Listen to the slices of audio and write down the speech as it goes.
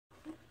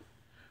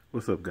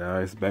What's up,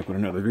 guys? Back with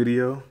another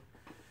video.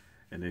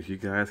 And as you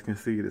guys can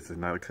see, this is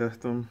not a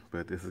custom,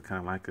 but this is kind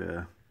of like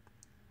a,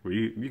 well,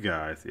 you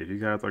guys, if you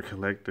guys are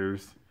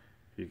collectors,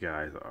 you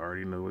guys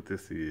already know what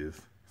this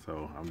is.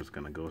 So I'm just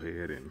gonna go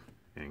ahead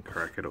and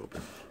crack it open.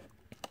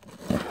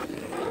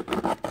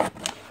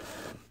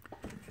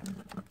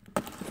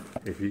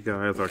 If you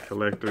guys are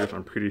collectors,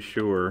 I'm pretty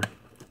sure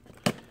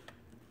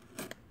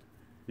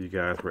you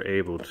guys were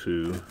able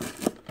to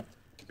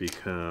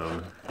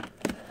become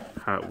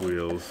Hot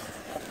Wheels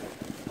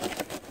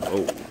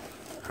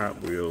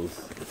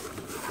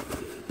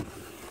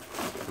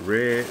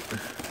Red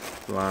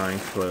Line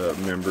Club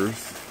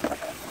members,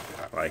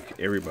 like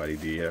everybody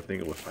did. I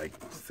think it was like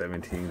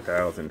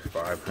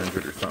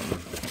 17,500 or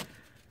something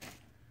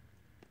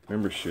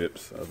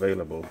memberships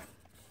available.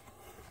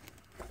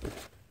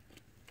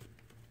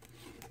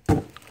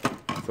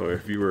 So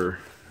if you were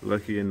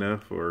lucky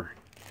enough, or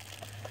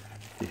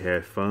you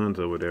had funds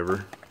or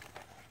whatever,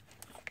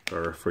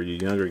 or for you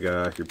younger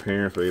guys, your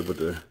parents were able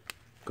to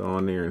go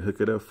on there and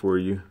hook it up for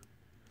you,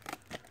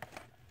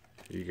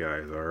 you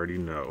guys already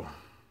know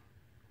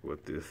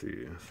what this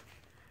is.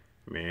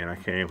 Man, I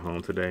came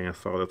home today and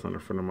saw this on the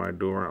front of my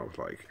door. I was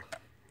like,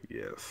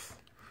 yes,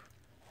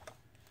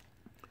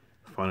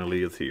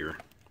 finally it's here.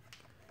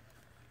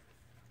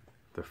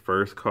 The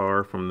first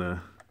car from the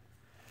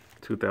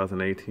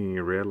 2018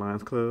 Red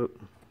Lines Club.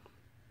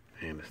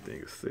 Man, this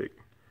thing is sick.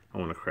 I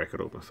want to crack it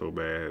open so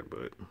bad,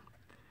 but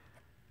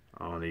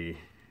I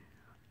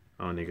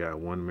only got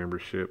one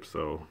membership,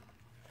 so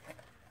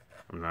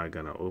I'm not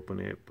gonna open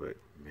it. But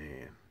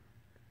man,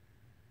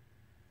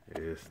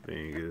 this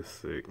thing is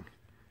sick.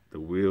 The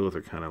wheels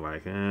are kind of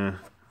like, I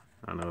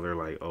know they're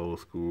like old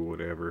school,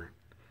 whatever,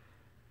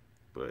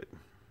 but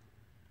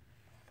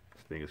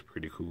this thing is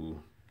pretty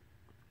cool.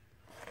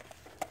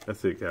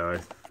 That's it,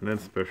 guys. Nothing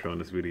special on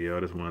this video.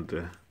 I just wanted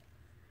to,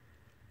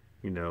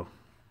 you know,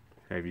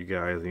 have you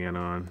guys in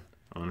on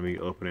me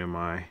opening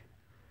my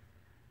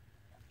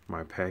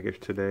package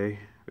today.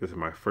 This is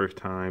my first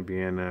time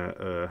being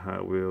a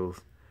Hot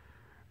Wheels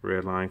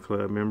Red Line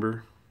Club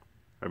member.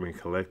 I've been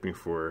collecting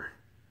for,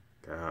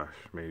 gosh,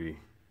 maybe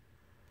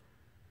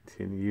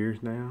 10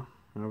 years now,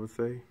 I would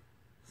say,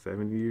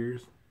 7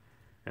 years.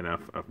 And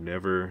I've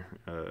never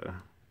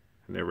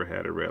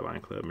had a Red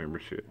Line Club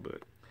membership,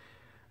 but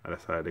I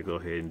decided to go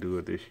ahead and do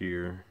it this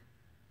year.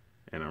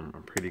 And I'm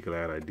pretty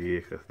glad I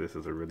did, because this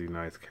is a really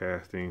nice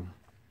casting.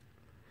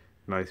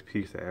 Nice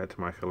piece to add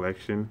to my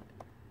collection.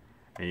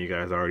 And you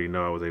guys already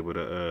know I was able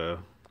to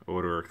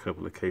order a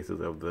couple of cases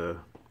of the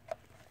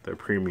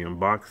premium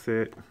box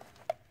set.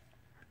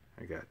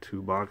 I got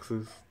 2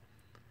 boxes.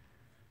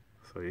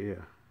 So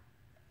yeah.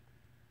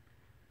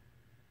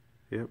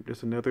 Yep,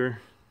 just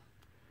another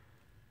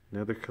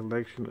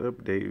collection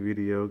update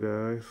video,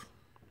 guys.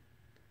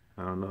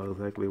 I don't know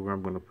exactly where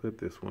I'm gonna put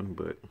this one,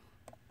 but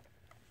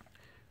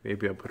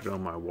maybe I'll put it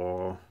on my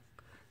wall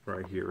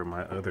right here with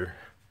my other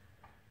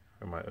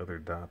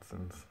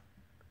Datsuns.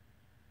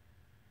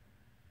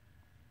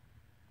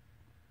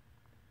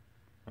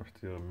 I'm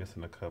still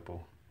missing a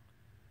couple.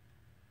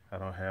 I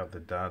don't have the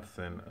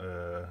Datsun,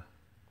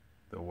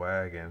 the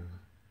wagon,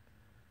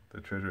 the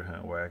treasure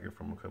hunt wagon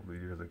from a couple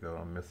of years ago.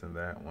 I'm missing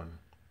that one.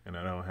 And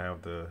I don't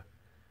have the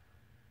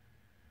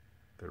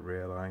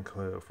Red Line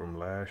Club from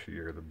last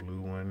year, the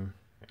blue one.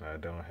 And I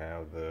don't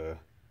have the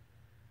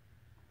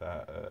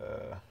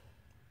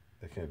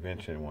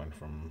convention one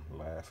from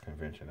last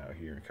convention out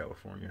here in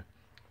California.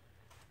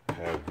 I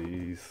have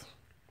these.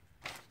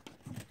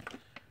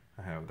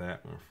 I have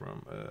that one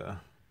from the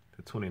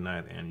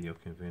 29th annual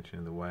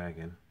convention, the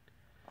wagon,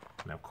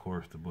 and of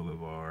course the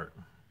Boulevard.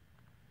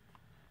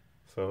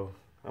 So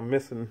I'm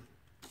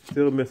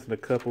still missing a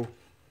couple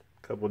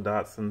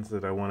Datsuns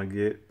that I want to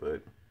get,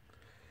 but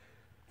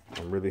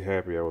I'm really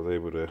happy I was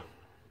able to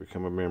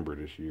become a member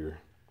this year.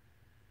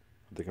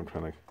 I think I'm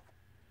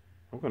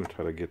gonna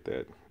try to get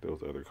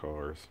those other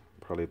cars,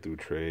 probably through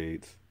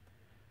trades.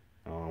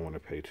 I don't want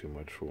to pay too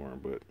much for them,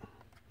 but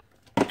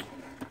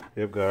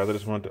yep, guys, I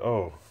just wanted to,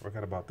 I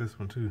forgot about this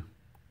one too.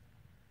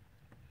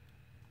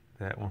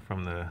 That one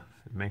from the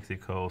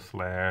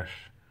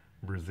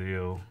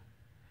Mexico/Brazil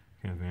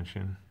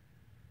convention.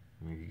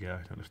 I mean, you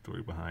guys know the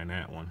story behind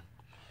that one.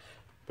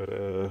 But,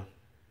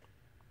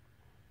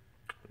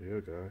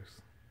 yeah,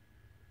 guys.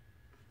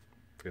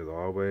 As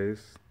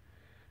always,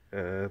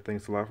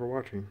 thanks a lot for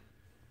watching.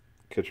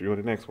 Catch you on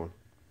the next one.